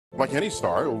Like any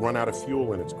star, it will run out of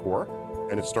fuel in its core,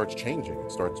 and it starts changing.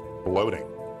 It starts bloating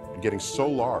and getting so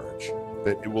large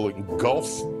that it will engulf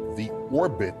the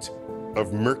orbit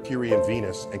of Mercury and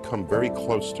Venus and come very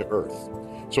close to Earth.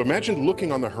 So imagine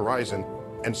looking on the horizon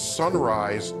and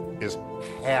sunrise is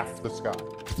half the sky.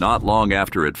 Not long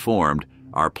after it formed,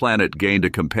 our planet gained a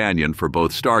companion for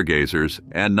both stargazers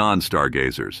and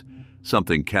non-stargazers.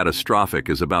 Something catastrophic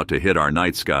is about to hit our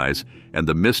night skies, and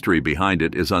the mystery behind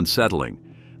it is unsettling.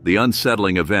 The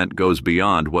unsettling event goes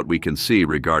beyond what we can see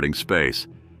regarding space.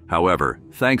 However,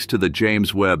 thanks to the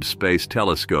James Webb Space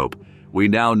Telescope, we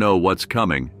now know what's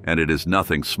coming, and it is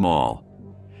nothing small.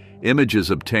 Images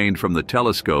obtained from the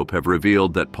telescope have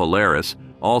revealed that Polaris,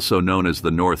 also known as the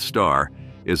North Star,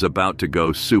 is about to go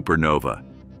supernova.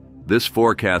 This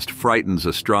forecast frightens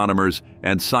astronomers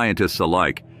and scientists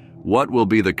alike. What will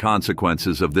be the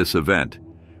consequences of this event?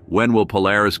 When will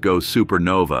Polaris go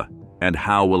supernova, and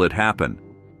how will it happen?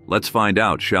 Let's find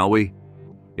out, shall we?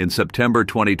 In September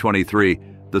 2023,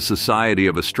 the Society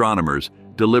of Astronomers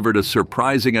delivered a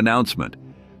surprising announcement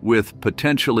with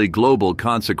potentially global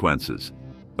consequences.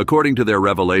 According to their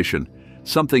revelation,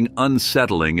 something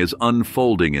unsettling is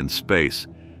unfolding in space,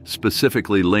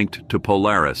 specifically linked to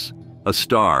Polaris, a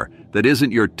star that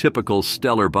isn't your typical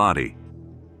stellar body.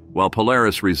 While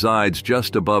Polaris resides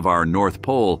just above our North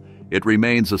Pole, it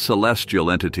remains a celestial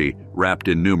entity wrapped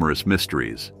in numerous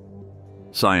mysteries.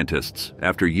 Scientists,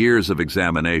 after years of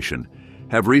examination,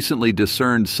 have recently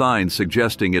discerned signs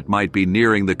suggesting it might be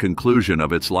nearing the conclusion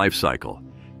of its life cycle.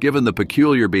 Given the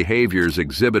peculiar behaviors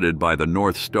exhibited by the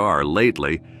North Star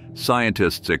lately,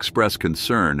 scientists express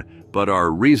concern but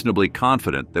are reasonably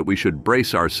confident that we should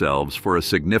brace ourselves for a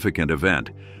significant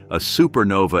event, a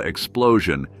supernova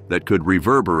explosion that could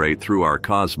reverberate through our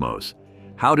cosmos.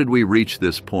 How did we reach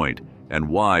this point, and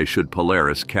why should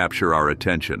Polaris capture our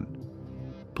attention?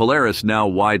 Polaris, now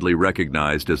widely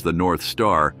recognized as the North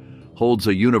Star, holds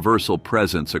a universal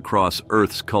presence across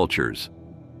Earth's cultures.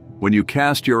 When you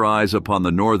cast your eyes upon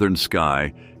the northern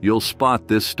sky, you'll spot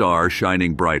this star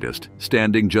shining brightest,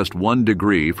 standing just 1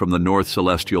 degree from the North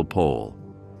Celestial Pole.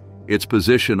 Its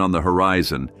position on the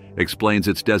horizon explains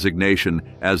its designation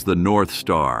as the North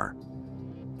Star.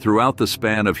 Throughout the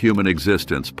span of human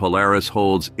existence, Polaris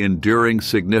holds enduring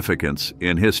significance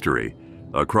in history.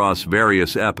 Across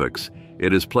various epochs,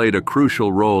 it has played a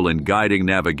crucial role in guiding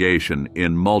navigation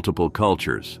in multiple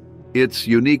cultures. Its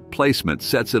unique placement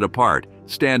sets it apart,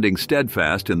 standing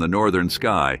steadfast in the northern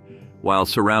sky, while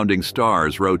surrounding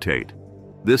stars rotate.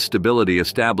 This stability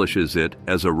establishes it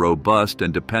as a robust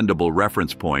and dependable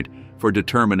reference point for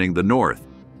determining the north,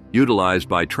 utilized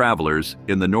by travelers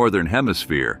in the northern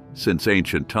hemisphere since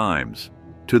ancient times.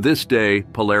 To this day,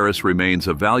 Polaris remains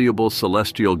a valuable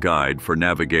celestial guide for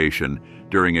navigation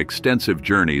during extensive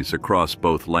journeys across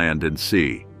both land and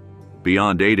sea.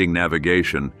 Beyond aiding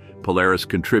navigation, Polaris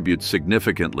contributes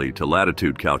significantly to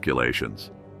latitude calculations.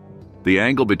 The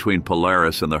angle between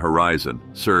Polaris and the horizon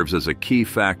serves as a key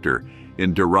factor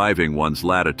in deriving one's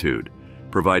latitude,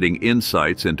 providing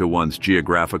insights into one's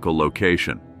geographical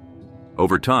location.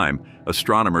 Over time,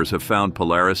 astronomers have found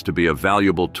Polaris to be a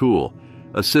valuable tool,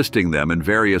 assisting them in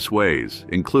various ways,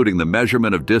 including the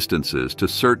measurement of distances to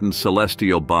certain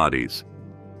celestial bodies.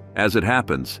 As it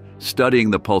happens,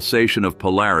 studying the pulsation of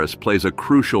Polaris plays a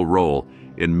crucial role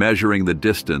in measuring the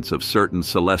distance of certain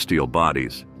celestial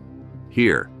bodies.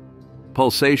 Here,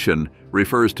 pulsation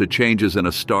refers to changes in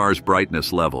a star's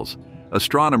brightness levels.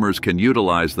 Astronomers can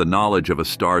utilize the knowledge of a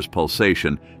star's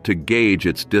pulsation to gauge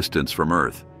its distance from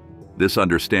Earth. This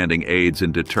understanding aids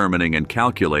in determining and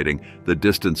calculating the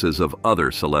distances of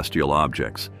other celestial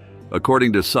objects.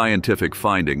 According to scientific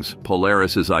findings,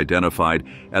 Polaris is identified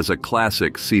as a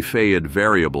classic Cepheid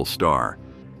variable star.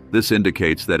 This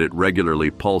indicates that it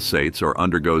regularly pulsates or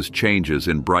undergoes changes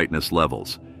in brightness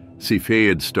levels.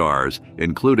 Cepheid stars,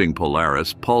 including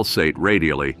Polaris, pulsate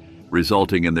radially,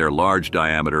 resulting in their large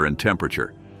diameter and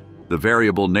temperature. The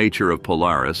variable nature of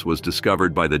Polaris was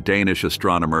discovered by the Danish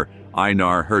astronomer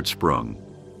Einar Hertzsprung.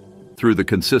 Through the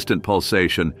consistent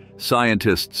pulsation,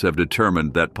 scientists have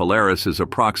determined that Polaris is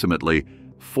approximately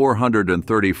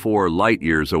 434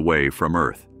 light-years away from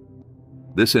Earth.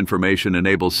 This information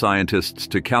enables scientists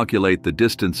to calculate the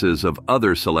distances of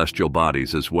other celestial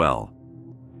bodies as well.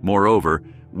 Moreover,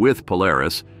 with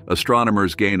Polaris,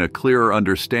 astronomers gain a clearer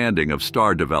understanding of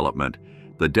star development.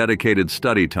 The dedicated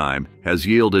study time has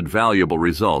yielded valuable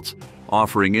results,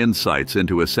 offering insights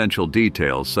into essential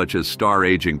details such as star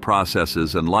aging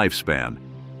processes and lifespan.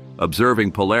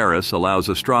 Observing Polaris allows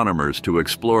astronomers to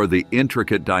explore the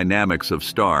intricate dynamics of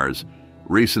stars.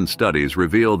 Recent studies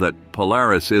reveal that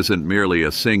Polaris isn't merely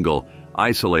a single,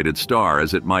 isolated star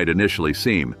as it might initially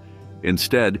seem.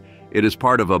 Instead, it is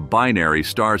part of a binary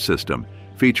star system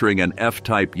featuring an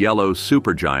F-type yellow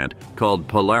supergiant called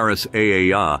Polaris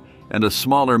Aa and a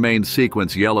smaller main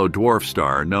sequence yellow dwarf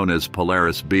star known as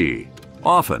Polaris b.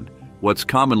 Often, what's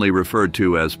commonly referred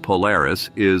to as Polaris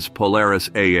is Polaris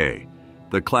Aa,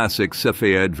 the classic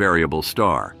Cepheid variable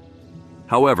star.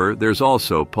 However, there's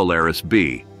also Polaris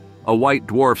b, a white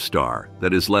dwarf star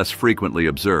that is less frequently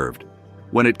observed.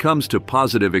 When it comes to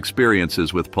positive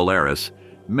experiences with Polaris,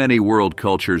 many world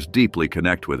cultures deeply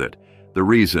connect with it. The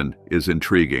reason is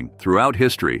intriguing. Throughout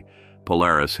history,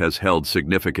 Polaris has held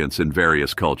significance in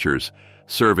various cultures,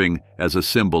 serving as a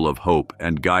symbol of hope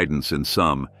and guidance in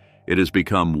some. It has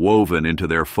become woven into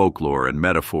their folklore and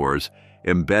metaphors,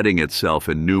 embedding itself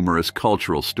in numerous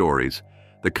cultural stories.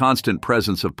 The constant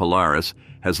presence of Polaris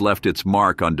has left its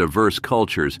mark on diverse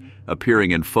cultures,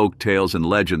 appearing in folk tales and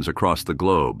legends across the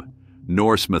globe.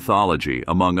 Norse mythology,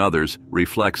 among others,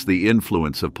 reflects the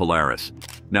influence of Polaris.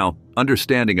 Now,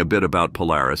 understanding a bit about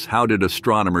Polaris, how did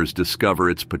astronomers discover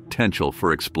its potential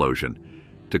for explosion?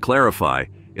 To clarify,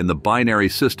 in the binary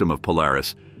system of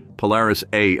Polaris, Polaris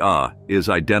Aa is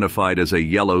identified as a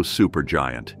yellow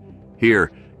supergiant.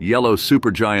 Here, yellow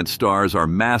supergiant stars are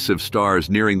massive stars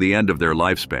nearing the end of their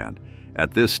lifespan.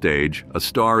 At this stage, a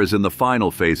star is in the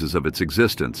final phases of its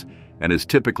existence and is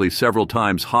typically several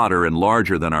times hotter and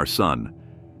larger than our Sun.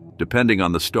 Depending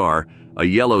on the star, a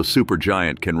yellow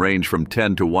supergiant can range from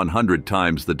 10 to 100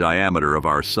 times the diameter of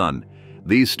our Sun.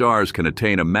 These stars can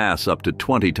attain a mass up to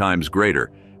 20 times greater,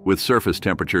 with surface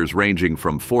temperatures ranging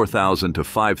from 4,000 to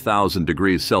 5,000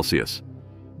 degrees Celsius.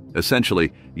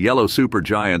 Essentially, yellow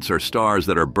supergiants are stars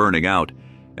that are burning out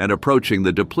and approaching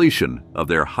the depletion of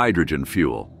their hydrogen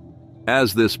fuel.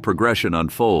 As this progression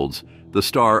unfolds, the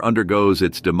star undergoes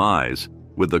its demise,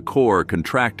 with the core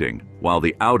contracting while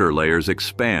the outer layers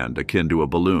expand akin to a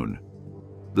balloon.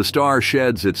 The star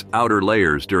sheds its outer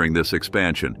layers during this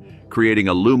expansion, creating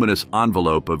a luminous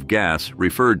envelope of gas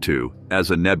referred to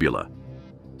as a nebula.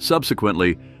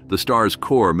 Subsequently, the star's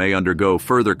core may undergo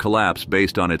further collapse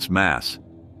based on its mass.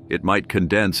 It might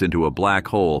condense into a black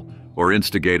hole or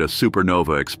instigate a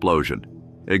supernova explosion.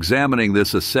 Examining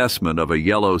this assessment of a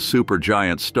yellow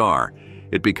supergiant star,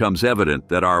 it becomes evident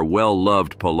that our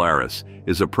well-loved Polaris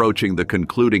is approaching the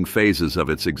concluding phases of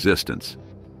its existence.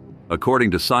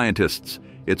 According to scientists,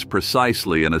 it's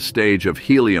precisely in a stage of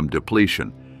helium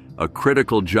depletion, a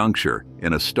critical juncture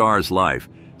in a star's life,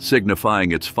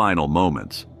 signifying its final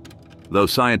moments. Though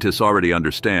scientists already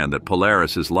understand that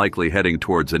Polaris is likely heading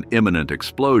towards an imminent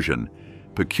explosion,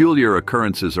 peculiar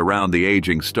occurrences around the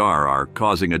aging star are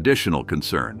causing additional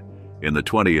concern. In the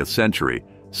 20th century,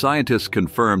 scientists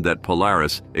confirmed that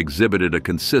Polaris exhibited a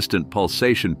consistent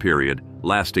pulsation period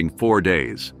lasting 4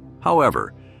 days.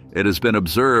 However, it has been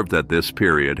observed that this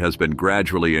period has been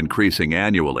gradually increasing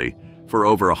annually for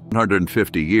over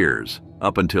 150 years,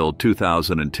 up until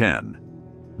 2010.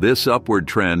 This upward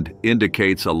trend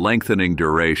indicates a lengthening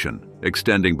duration,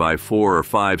 extending by 4 or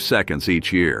 5 seconds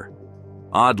each year.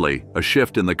 Oddly, a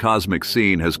shift in the cosmic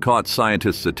scene has caught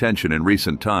scientists' attention in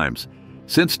recent times.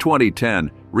 Since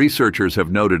 2010, researchers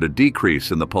have noted a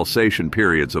decrease in the pulsation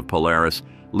periods of Polaris,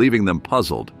 leaving them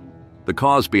puzzled. The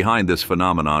cause behind this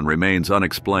phenomenon remains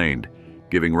unexplained,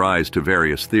 giving rise to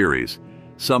various theories.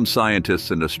 Some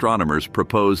scientists and astronomers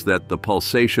propose that the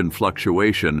pulsation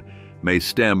fluctuation may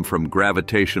stem from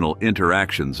gravitational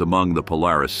interactions among the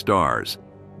Polaris stars.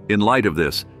 In light of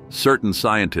this, certain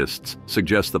scientists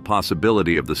suggest the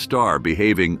possibility of the star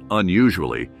behaving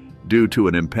unusually due to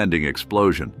an impending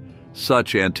explosion.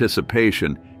 Such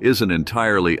anticipation isn't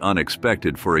entirely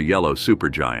unexpected for a yellow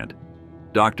supergiant.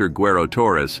 Dr. Guero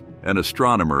Torres, an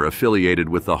astronomer affiliated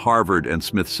with the Harvard and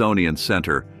Smithsonian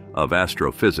Center of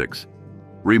Astrophysics,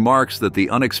 remarks that the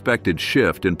unexpected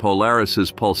shift in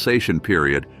Polaris's pulsation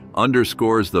period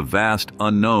underscores the vast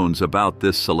unknowns about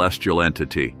this celestial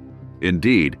entity.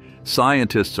 Indeed,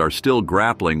 scientists are still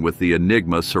grappling with the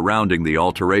enigma surrounding the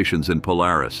alterations in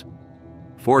Polaris.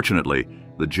 Fortunately,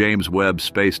 the James Webb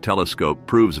Space Telescope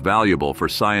proves valuable for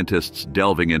scientists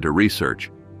delving into research.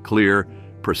 Clear,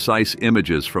 precise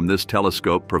images from this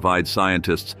telescope provide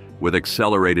scientists with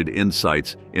accelerated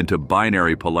insights into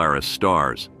binary Polaris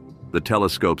stars. The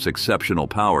telescope's exceptional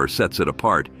power sets it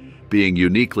apart, being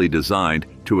uniquely designed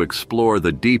to explore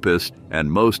the deepest and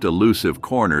most elusive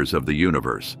corners of the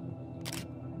universe.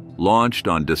 Launched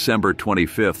on December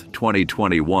 25,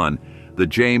 2021, the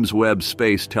James Webb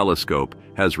Space Telescope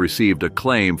has received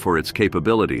acclaim for its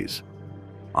capabilities.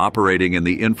 Operating in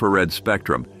the infrared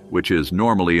spectrum, which is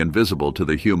normally invisible to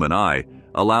the human eye,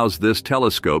 allows this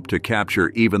telescope to capture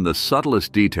even the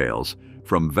subtlest details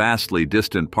from vastly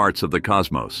distant parts of the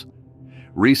cosmos.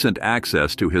 recent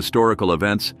access to historical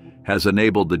events has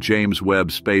enabled the James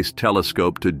Webb Space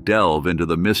Telescope to delve into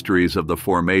the mysteries of the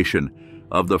formation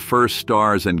of the first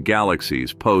stars and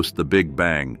galaxies post the Big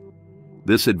Bang.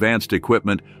 This advanced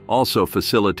equipment also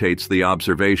facilitates the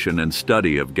observation and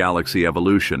study of galaxy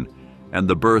evolution and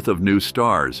the birth of new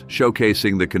stars,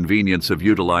 showcasing the convenience of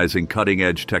utilizing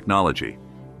cutting-edge technology.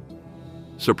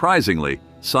 Surprisingly,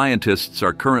 scientists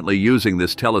are currently using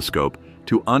this telescope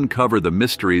to uncover the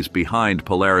mysteries behind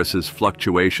Polaris's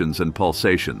fluctuations and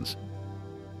pulsations.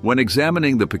 When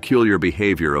examining the peculiar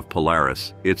behavior of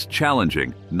Polaris, it's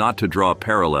challenging not to draw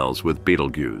parallels with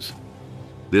Betelgeuse.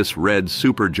 This red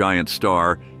supergiant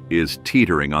star is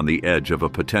teetering on the edge of a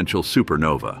potential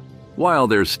supernova. While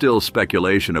there's still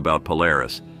speculation about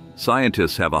Polaris,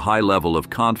 scientists have a high level of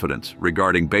confidence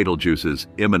regarding Betelgeuse's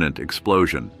imminent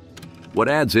explosion. What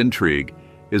adds intrigue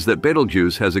is that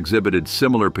Betelgeuse has exhibited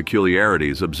similar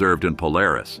peculiarities observed in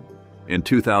Polaris. In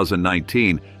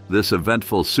 2019, this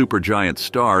eventful supergiant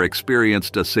star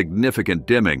experienced a significant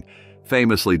dimming,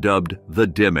 famously dubbed the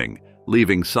dimming,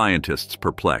 leaving scientists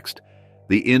perplexed.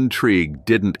 The intrigue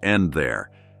didn't end there.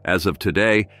 As of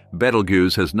today,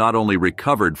 Betelgeuse has not only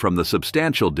recovered from the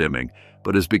substantial dimming,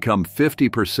 but has become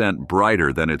 50%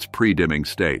 brighter than its pre-dimming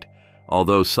state.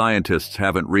 Although scientists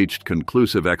haven't reached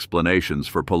conclusive explanations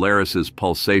for Polaris's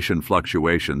pulsation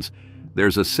fluctuations,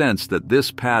 there's a sense that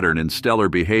this pattern in stellar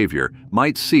behavior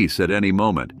might cease at any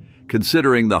moment.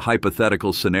 Considering the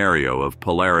hypothetical scenario of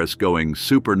Polaris going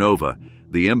supernova,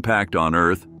 the impact on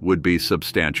Earth would be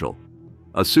substantial.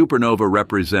 A supernova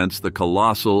represents the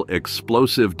colossal,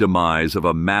 explosive demise of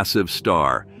a massive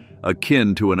star,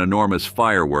 akin to an enormous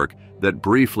firework that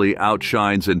briefly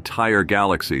outshines entire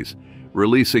galaxies,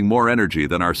 releasing more energy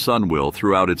than our sun will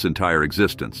throughout its entire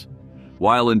existence.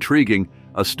 While intriguing,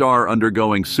 a star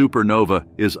undergoing supernova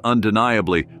is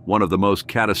undeniably one of the most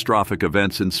catastrophic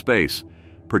events in space,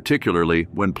 particularly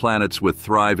when planets with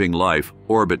thriving life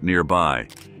orbit nearby.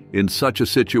 In such a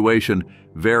situation,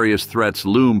 various threats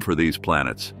loom for these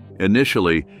planets.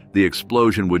 Initially, the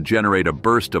explosion would generate a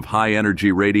burst of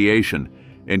high-energy radiation,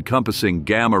 encompassing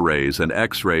gamma rays and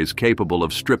X-rays capable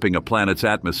of stripping a planet's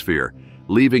atmosphere,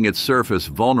 leaving its surface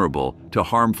vulnerable to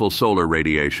harmful solar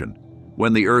radiation.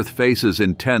 When the Earth faces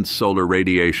intense solar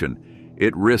radiation,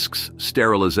 it risks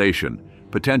sterilization,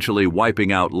 potentially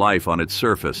wiping out life on its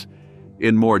surface.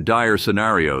 In more dire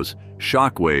scenarios,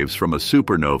 shock waves from a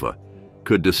supernova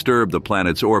could disturb the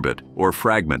planet's orbit or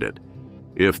fragment it.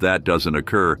 If that doesn't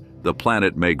occur, the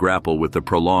planet may grapple with the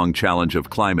prolonged challenge of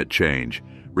climate change,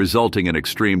 resulting in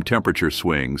extreme temperature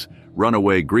swings,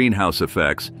 runaway greenhouse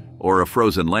effects, or a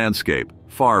frozen landscape,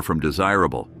 far from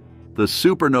desirable. The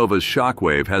supernova's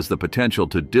shockwave has the potential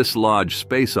to dislodge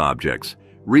space objects,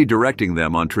 redirecting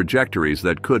them on trajectories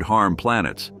that could harm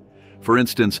planets. For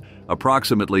instance,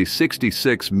 approximately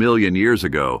 66 million years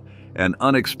ago, an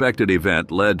unexpected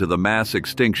event led to the mass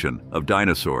extinction of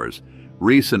dinosaurs.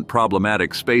 Recent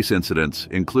problematic space incidents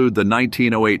include the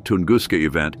 1908 Tunguska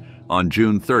event on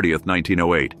June 30,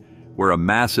 1908, where a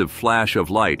massive flash of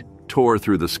light tore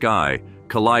through the sky,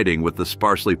 colliding with the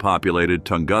sparsely populated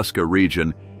Tunguska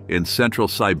region in central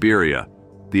Siberia.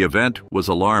 The event was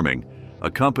alarming,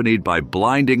 accompanied by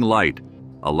blinding light,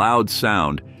 a loud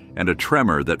sound, and a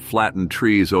tremor that flattened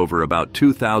trees over about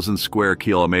 2,000 square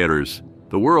kilometers.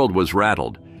 The world was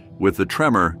rattled, with the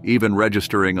tremor even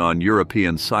registering on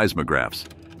European seismographs.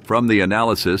 From the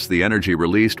analysis, the energy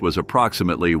released was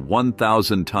approximately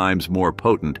 1,000 times more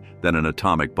potent than an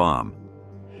atomic bomb.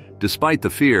 Despite the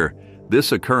fear,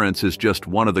 this occurrence is just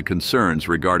one of the concerns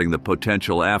regarding the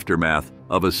potential aftermath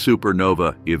of a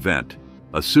supernova event.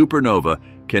 A supernova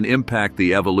can impact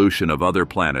the evolution of other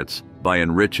planets by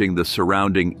enriching the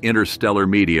surrounding interstellar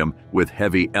medium with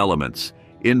heavy elements,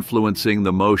 influencing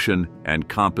the motion and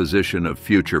composition of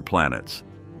future planets.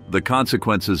 The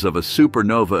consequences of a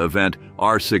supernova event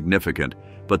are significant,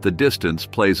 but the distance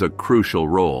plays a crucial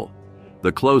role.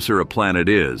 The closer a planet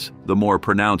is, the more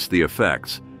pronounced the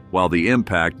effects, while the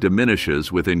impact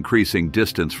diminishes with increasing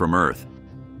distance from Earth.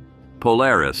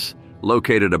 Polaris,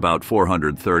 located about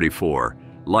 434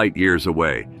 light-years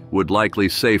away, would likely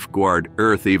safeguard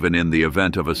Earth even in the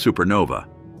event of a supernova.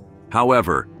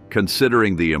 However,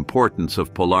 considering the importance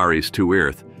of Polaris to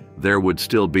Earth, there would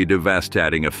still be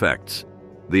devastating effects.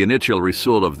 The initial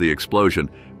result of the explosion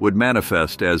would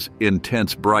manifest as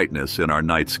intense brightness in our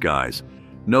night skies,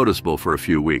 noticeable for a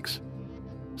few weeks.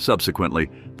 Subsequently,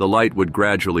 the light would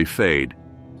gradually fade,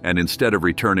 and instead of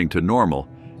returning to normal,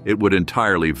 it would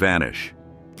entirely vanish.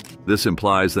 This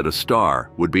implies that a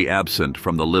star would be absent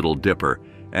from the Little Dipper,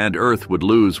 and Earth would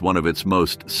lose one of its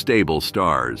most stable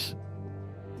stars.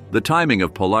 The timing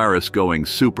of Polaris going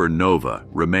supernova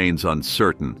remains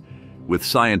uncertain, with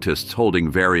scientists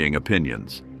holding varying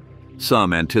opinions.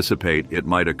 Some anticipate it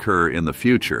might occur in the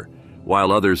future,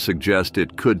 while others suggest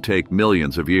it could take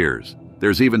millions of years.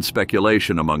 There's even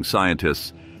speculation among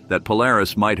scientists that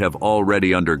Polaris might have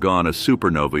already undergone a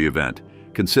supernova event,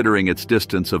 considering its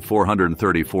distance of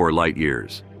 434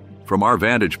 light-years. From our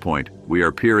vantage point, we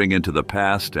are peering into the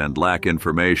past and lack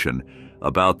information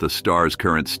about the star's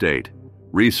current state.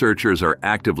 Researchers are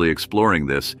actively exploring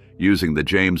this using the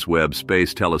James Webb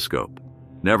Space Telescope.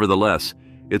 Nevertheless,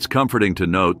 it's comforting to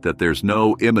note that there's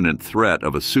no imminent threat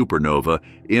of a supernova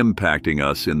impacting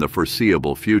us in the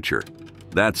foreseeable future.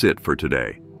 That's it for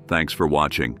today. Thanks for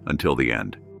watching until the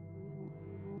end.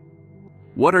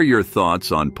 What are your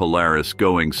thoughts on Polaris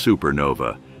going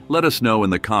supernova? Let us know in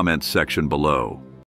the comments section below.